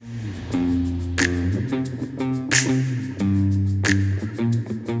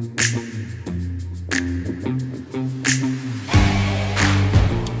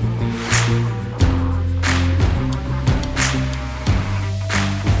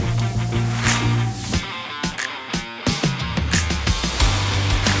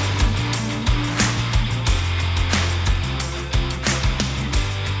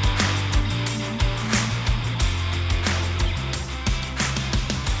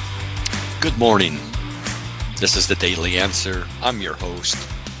Good morning. This is the Daily Answer. I'm your host,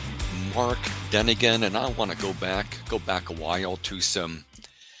 Mark Dunagan, and I want to go back a while to some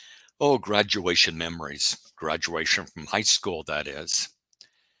graduation memories. Graduation from high school, that is.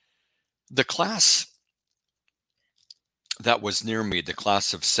 The class that was near me, the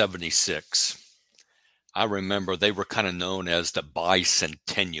class of 76, I remember they were kind of known as the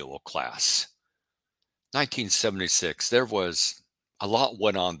bicentennial class. 1976, there was a lot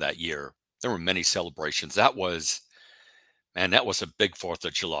went on that year. There were many celebrations. That was a big 4th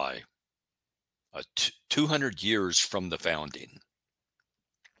of July. 200 years from the founding.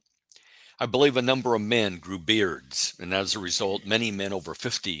 I believe a number of men grew beards, and as a result, many men over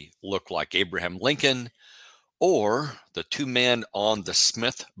 50 looked like Abraham Lincoln or the two men on the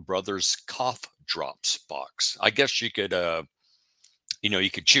Smith Brothers cough drops box. I guess you could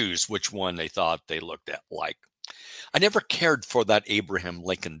choose which one they thought they looked at like. I never cared for that Abraham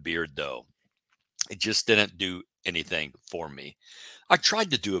Lincoln beard, though. It just didn't do anything for me. I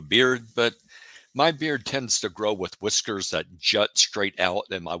tried to do a beard, but my beard tends to grow with whiskers that jut straight out,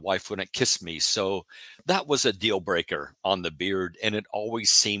 and my wife wouldn't kiss me. So that was a deal breaker on the beard, and it always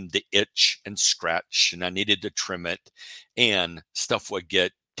seemed to itch and scratch, and I needed to trim it, and stuff would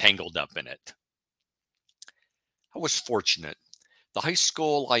get tangled up in it. I was fortunate. The high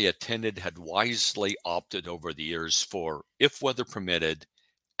school I attended had wisely opted over the years for, if weather permitted,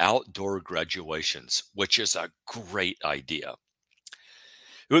 outdoor graduations, which is a great idea.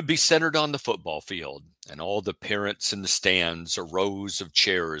 It would be centered on the football field, and all the parents in the stands or rows of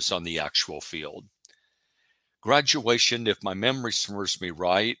chairs on the actual field. Graduation, if my memory serves me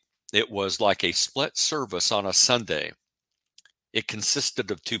right, it was like a split service on a Sunday. It consisted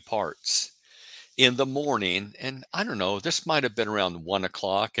of two parts. In the morning, and I don't know, this might have been around 1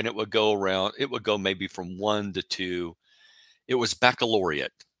 o'clock, and it would go maybe from 1 to 2. It was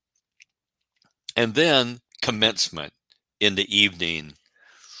baccalaureate. And then commencement in the evening.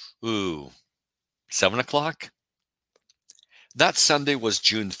 7 o'clock? That Sunday was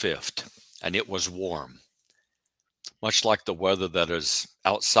June 5th, and it was warm, much like the weather that is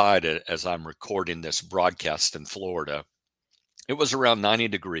outside as I'm recording this broadcast in Florida. It was around 90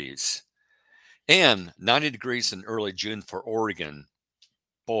 degrees. And 90 degrees in early June for Oregon.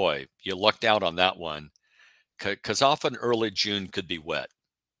 Boy, you lucked out on that one, because often early June could be wet.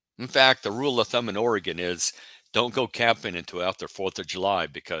 In fact, the rule of thumb in Oregon is don't go camping until after 4th of July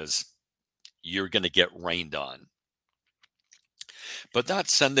because you're going to get rained on. But that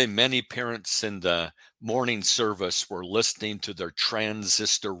Sunday, many parents in the morning service were listening to their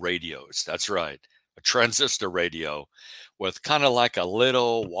transistor radios. That's right, a transistor radio with kind of like a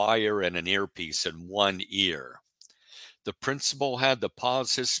little wire and an earpiece in one ear. The principal had to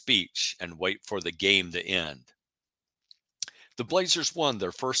pause his speech and wait for the game to end. The Blazers won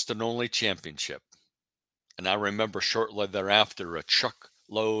their first and only championship. And I remember shortly thereafter a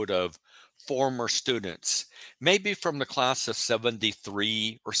truckload of former students, maybe from the class of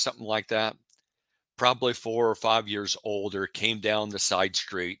 73 or something like that, probably 4 or 5 years older, came down the side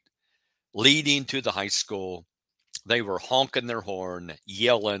street leading to the high school. They were honking their horn,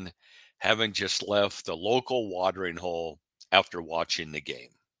 yelling, having just left the local watering hole after watching the game.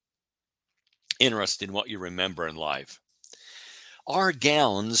 Interesting what you remember in life. Our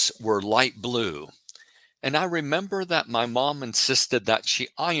gowns were light blue, and I remember that my mom insisted that she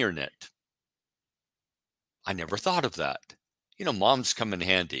iron it. I never thought of that. Moms come in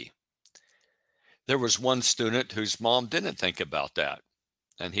handy. There was one student whose mom didn't think about that,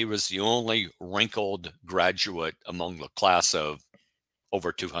 and he was the only wrinkled graduate among the class of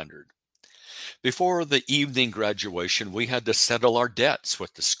over 200. Before the evening graduation, we had to settle our debts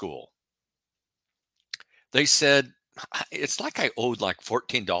with the school. They said, it's like I owed like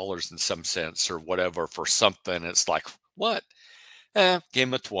 $14 and some cents or whatever for something. It's like, what? Gave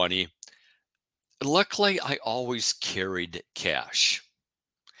him a 20. Luckily, I always carried cash.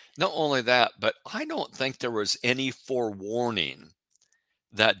 Not only that, but I don't think there was any forewarning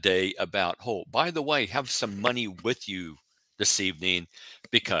that day about, oh, by the way, have some money with you this evening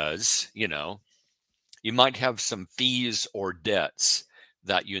because, you might have some fees or debts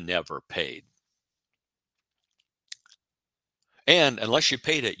that you never paid. And unless you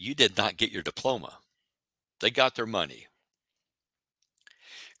paid it, you did not get your diploma. They got their money.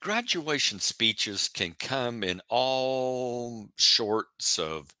 Graduation speeches can come in all sorts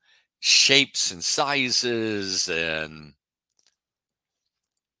of shapes and sizes, and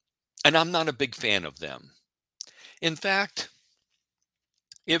I'm not a big fan of them. In fact,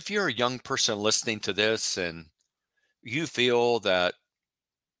 if you're a young person listening to this and you feel that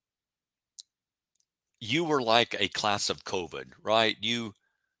you were like a class of COVID, right? You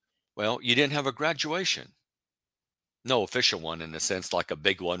Well, you didn't have a graduation. No official one in the sense like a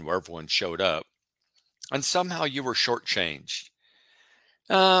big one where everyone showed up. And somehow you were shortchanged.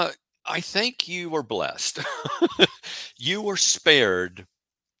 Uh, I think you were blessed. You were spared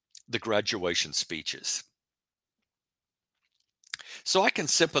the graduation speeches. So I can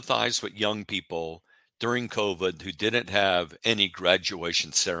sympathize with young people during COVID who didn't have any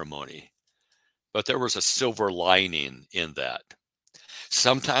graduation ceremony, but there was a silver lining in that.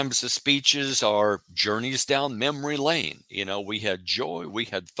 Sometimes the speeches are journeys down memory lane. We had joy, we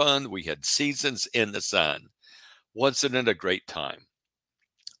had fun, we had seasons in the sun. Wasn't it a great time?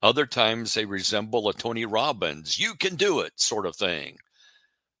 Other times they resemble a Tony Robbins, you can do it sort of thing.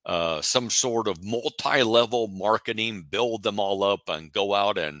 Some sort of multi-level marketing, build them all up and go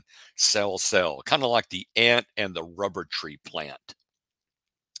out and sell, kind of like the ant and the rubber tree plant.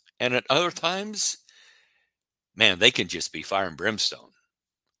 And at other times, man, they can just be fire and brimstone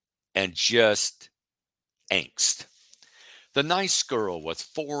and just angst. The nice girl with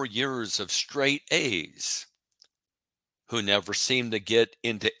 4 years of straight A's who never seemed to get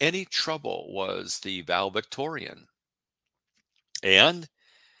into any trouble was the valedictorian. And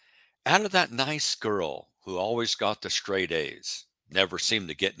out of that nice girl who always got the straight A's, never seemed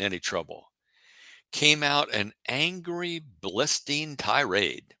to get in any trouble, came out an angry, blistering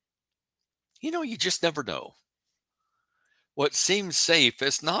tirade. You just never know. What seems safe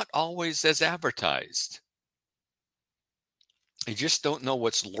is not always as advertised. You just don't know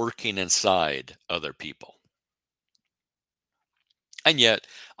what's lurking inside other people. And yet,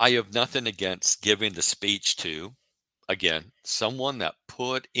 I have nothing against giving the speech to, again, someone that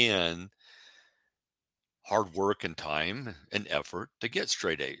put in hard work and time and effort to get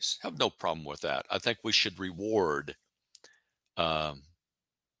straight A's. Have no problem with that. I think we should reward um,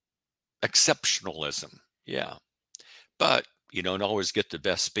 exceptionalism. Yeah. But you don't always get the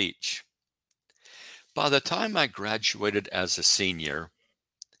best speech. By the time I graduated as a senior,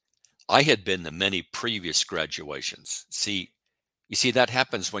 I had been to many previous graduations. You see, that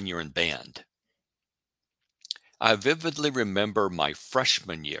happens when you're in band. I vividly remember my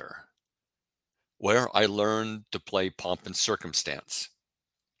freshman year where I learned to play Pomp and Circumstance.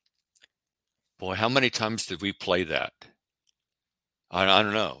 Boy, how many times did we play that? I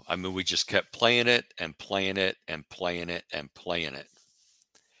don't know. I mean, we just kept playing it and playing it and playing it and playing it.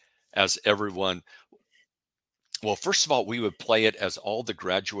 As everyone, well, first of all, we would play it as all the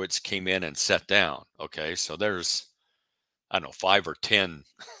graduates came in and sat down. Okay, so there's, I don't know, 5 or 10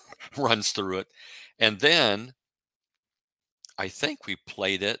 runs through it. And then I think we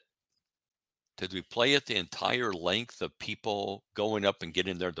played it. Did we play it the entire length of people going up and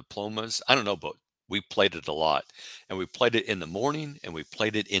getting their diplomas? I don't know, but we played it a lot. And we played it in the morning and we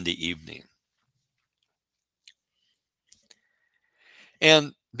played it in the evening.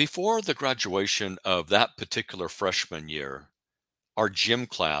 And before the graduation of that particular freshman year, our gym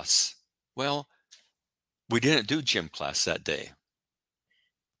class, well, we didn't do gym class that day.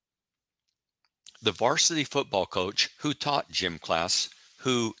 The varsity football coach who taught gym class,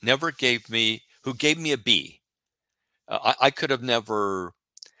 who gave me a B. I could have never,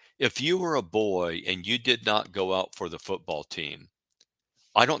 if you were a boy and you did not go out for the football team,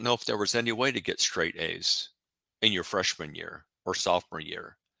 I don't know if there was any way to get straight A's in your freshman year or sophomore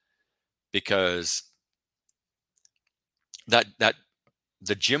year, because that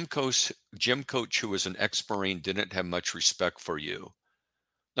the gym coach who was an ex-Marine didn't have much respect for you,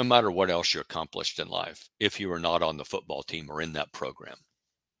 no matter what else you accomplished in life, if you were not on the football team or in that program.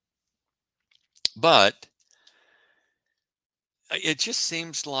 But it just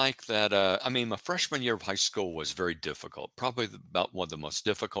seems like that. I mean, my freshman year of high school was very difficult, probably about one of the most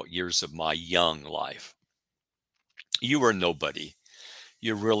difficult years of my young life. You were nobody.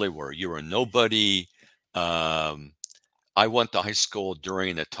 You really were. You were nobody. Um, I went to high school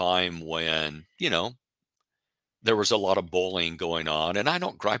during a time when, there was a lot of bullying going on, and I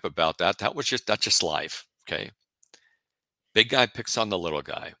don't gripe about that. That's just life. Okay. Big guy picks on the little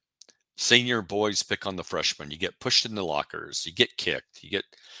guy. Senior boys pick on the freshmen. You get pushed in the lockers. You get kicked. You get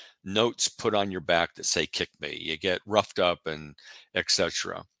notes put on your back that say "kick me." You get roughed up and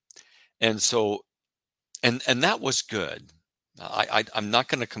etc. And so, and that was good. I'm not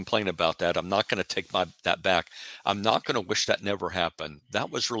going to complain about that. I'm not going to take that back. I'm not going to wish that never happened.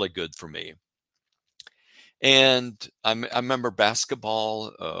 That was really good for me. And I remember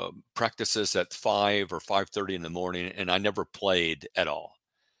basketball practices at 5 or 5:30 in the morning, and I never played at all.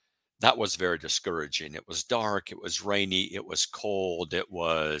 That was very discouraging. It was dark. It was rainy. It was cold.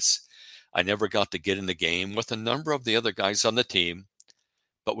 I never got to get in the game with a number of the other guys on the team,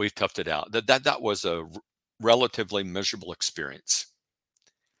 but we've toughed it out. That was a relatively miserable experience.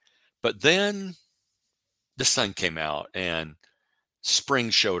 But then the sun came out and spring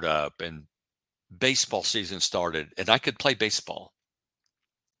showed up and baseball season started and I could play baseball.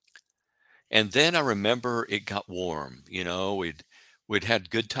 And then I remember it got warm. We'd had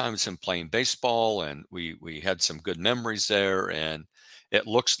good times in playing baseball, and we had some good memories there. And it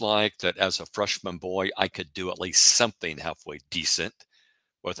looks like that as a freshman boy, I could do at least something halfway decent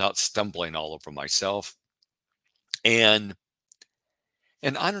without stumbling all over myself. And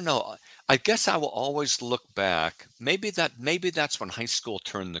and I don't know. I guess I will always look back. Maybe that's when high school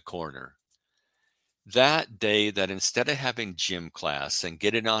turned the corner. That day that instead of having gym class and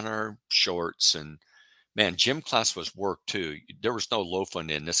getting on our shorts and man, gym class was work too. There was no loafing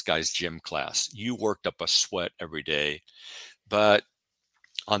in this guy's gym class. You worked up a sweat every day. But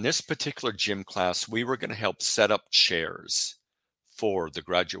on this particular gym class, we were going to help set up chairs for the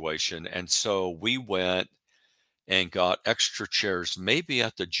graduation. And so we went and got extra chairs, maybe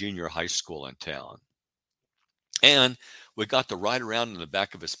at the junior high school in town. And we got to ride around in the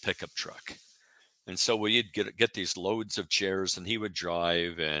back of his pickup truck. And so we'd get these loads of chairs and he would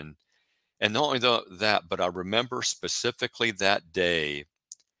drive. And not only that, but I remember specifically that day,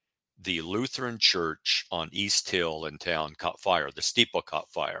 the Lutheran church on East Hill in town caught fire. The steeple caught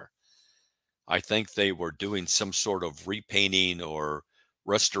fire. I think they were doing some sort of repainting or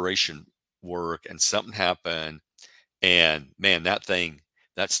restoration work, and something happened. And man, that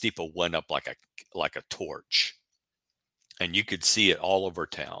steeple went up like a torch, and you could see it all over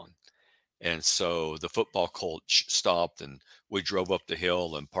town. And so the football coach stopped, and we drove up the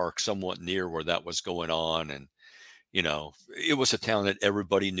hill and parked somewhat near where that was going on. And it was a town that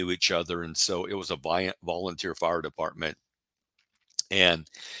everybody knew each other. And so it was a volunteer fire department. And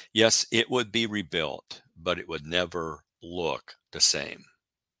yes, it would be rebuilt, but it would never look the same.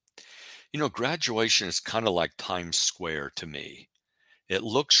 Graduation is kind of like Times Square to me. It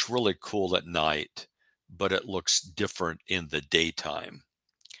looks really cool at night, but it looks different in the daytime.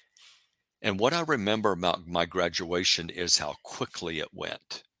 And what I remember about my graduation is how quickly it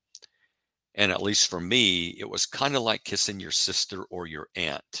went. And at least for me, it was kind of like kissing your sister or your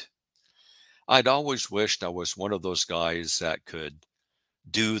aunt. I'd always wished I was one of those guys that could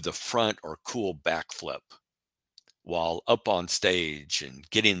do the front or cool backflip while up on stage and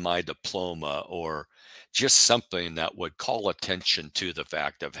getting my diploma, or just something that would call attention to the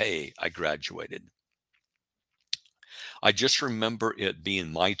fact of, hey, I graduated. I just remember it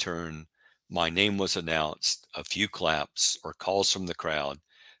being my turn. My name was announced, a few claps or calls from the crowd,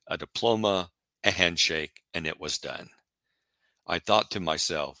 a diploma, a handshake, and it was done. I thought to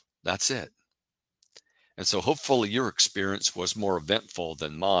myself, that's it. And so hopefully your experience was more eventful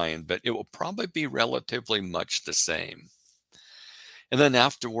than mine, but it will probably be relatively much the same. And then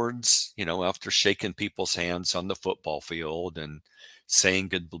afterwards, after shaking people's hands on the football field and saying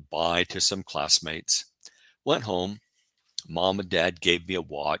goodbye to some classmates, went home. Mom and dad gave me a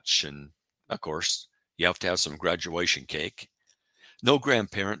watch. And of course, you have to have some graduation cake. No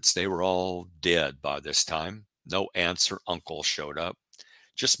grandparents. They were all dead by this time. No aunts or uncles showed up.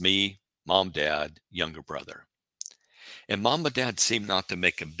 Just me, mom, dad, younger brother. And mom and dad seemed not to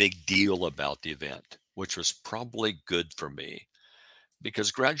make a big deal about the event, which was probably good for me,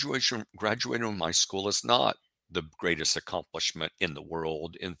 because graduating from my school is not the greatest accomplishment in the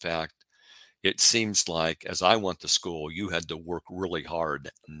world. In fact, it seems like as I went to school, you had to work really hard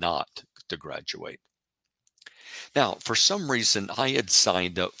not to graduate. Now, for some reason, I had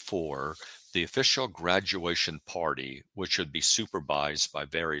signed up for the official graduation party, which would be supervised by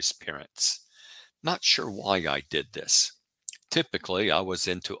various parents. Not sure why I did this. Typically, I was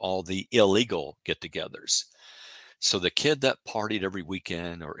into all the illegal get-togethers. So the kid that partied every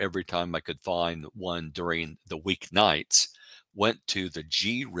weekend or every time I could find one during the weeknights went to the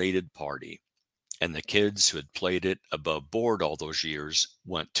G-rated party. And the kids who had played it above board all those years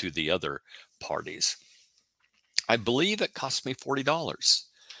went to the other parties. I believe it cost me $40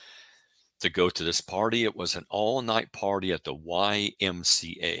 to go to this party. It was an all-night party at the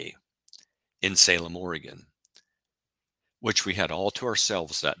YMCA in Salem, Oregon, which we had all to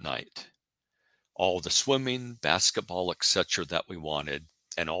ourselves that night. All the swimming, basketball, etc. that we wanted,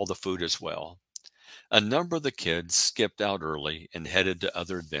 and all the food as well. A number of the kids skipped out early and headed to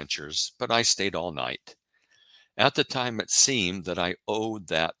other adventures, but I stayed all night. At the time, it seemed that I owed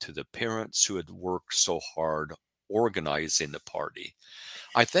that to the parents who had worked so hard organizing the party.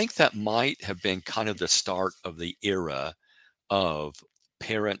 I think that might have been kind of the start of the era of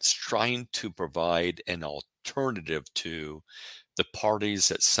parents trying to provide an alternative to the parties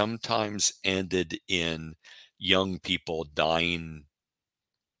that sometimes ended in young people dying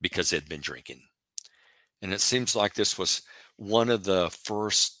because they'd been drinking. And it seems like this was one of the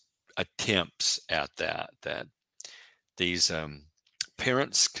first attempts at that these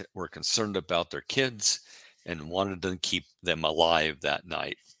parents were concerned about their kids and wanted to keep them alive that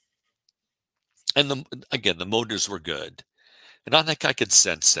night. And again, the motives were good. And I think I could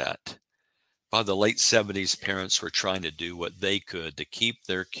sense that. By the late 70s, parents were trying to do what they could to keep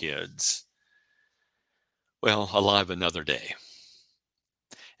their kids, well, alive another day.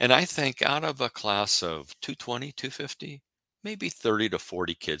 And I think out of a class of 220, 250, maybe 30 to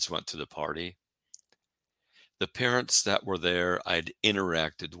 40 kids went to the party. The parents that were there, I'd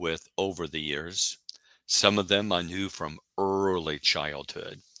interacted with over the years. Some of them I knew from early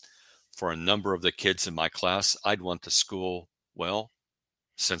childhood. For a number of the kids in my class, I'd went to school, well,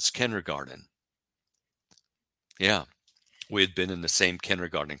 since kindergarten. Yeah, we had been in the same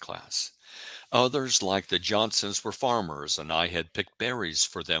kindergarten class. Others, like the Johnsons, were farmers, and I had picked berries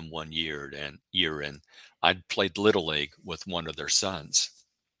for them one year, and I'd played Little League with one of their sons.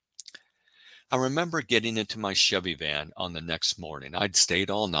 I remember getting into my Chevy van on the next morning. I'd stayed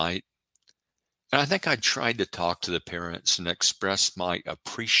all night, and I think I tried to talk to the parents and express my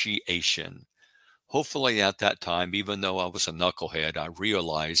appreciation. Hopefully, at that time, even though I was a knucklehead, I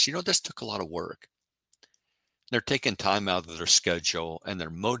realized, this took a lot of work. They're taking time out of their schedule, and their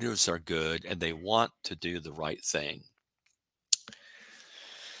motives are good, and they want to do the right thing.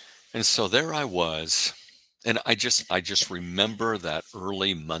 And so there I was, and I just remember that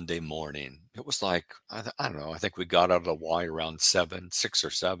early Monday morning. It was like, I don't know, I think we got out of the Y around 6 or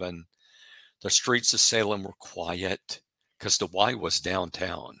 7. The streets of Salem were quiet because the Y was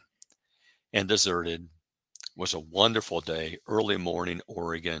downtown and deserted. It was a wonderful day, early morning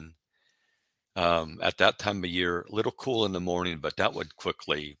Oregon. At that time of year, a little cool in the morning, but that would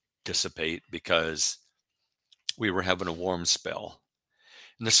quickly dissipate because we were having a warm spell.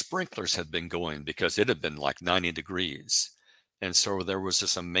 And the sprinklers had been going because it had been like 90 degrees. And so there was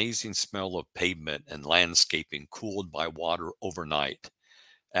this amazing smell of pavement and landscaping cooled by water overnight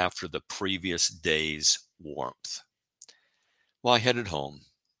after the previous day's warmth. Well, I headed home.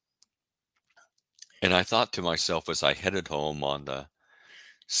 And I thought to myself as I headed home on the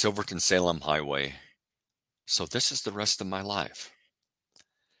Silverton-Salem Highway, so this is the rest of my life.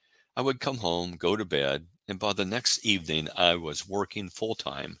 I would come home, go to bed, and by the next evening, I was working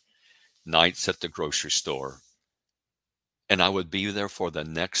full-time, nights at the grocery store, and I would be there for the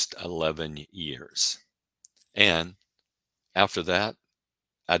next 11 years. And after that,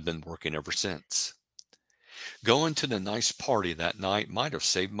 I'd been working ever since. Going to the nice party that night might have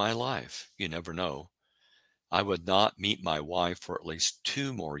saved my life. You never know. I would not meet my wife for at least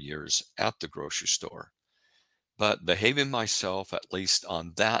 2 more years at the grocery store. But behaving myself, at least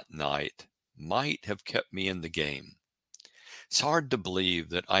on that night, might have kept me in the game. It's hard to believe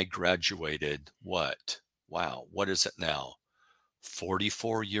that I graduated, what is it now?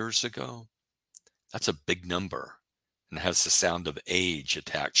 44 years ago? That's a big number and has the sound of age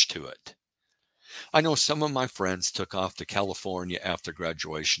attached to it. I know some of my friends took off to California after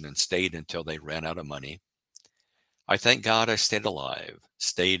graduation and stayed until they ran out of money. I thank God I stayed alive,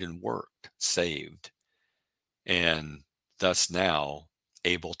 stayed and worked, saved, and thus now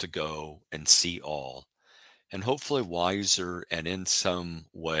able to go and see all, and hopefully wiser and in some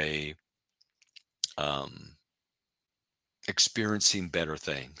way experiencing better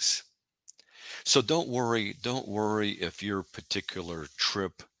things. So don't worry if your particular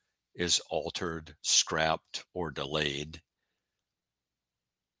trip is altered, scrapped, or delayed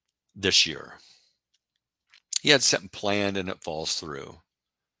this year. You had something planned and it falls through.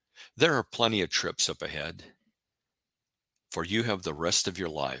 There are plenty of trips up ahead, for you have the rest of your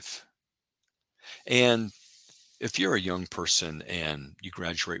life. And if you're a young person and you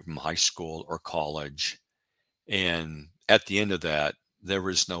graduate from high school or college, and at the end of that, there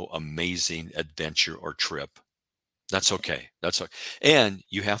is no amazing adventure or trip, that's okay. And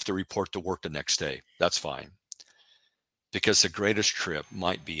you have to report to work the next day. That's fine. Because the greatest trip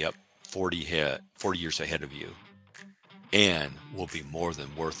might be up 40 years ahead of you and will be more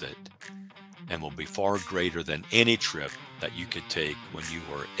than worth it and will be far greater than any trip that you could take when you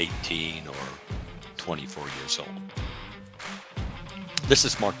were 18 or 24 years old. This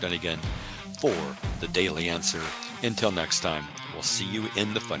is Mark Dunagan for The Daily Answer. Until next time, we'll see you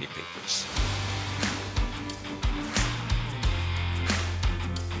in the funny papers.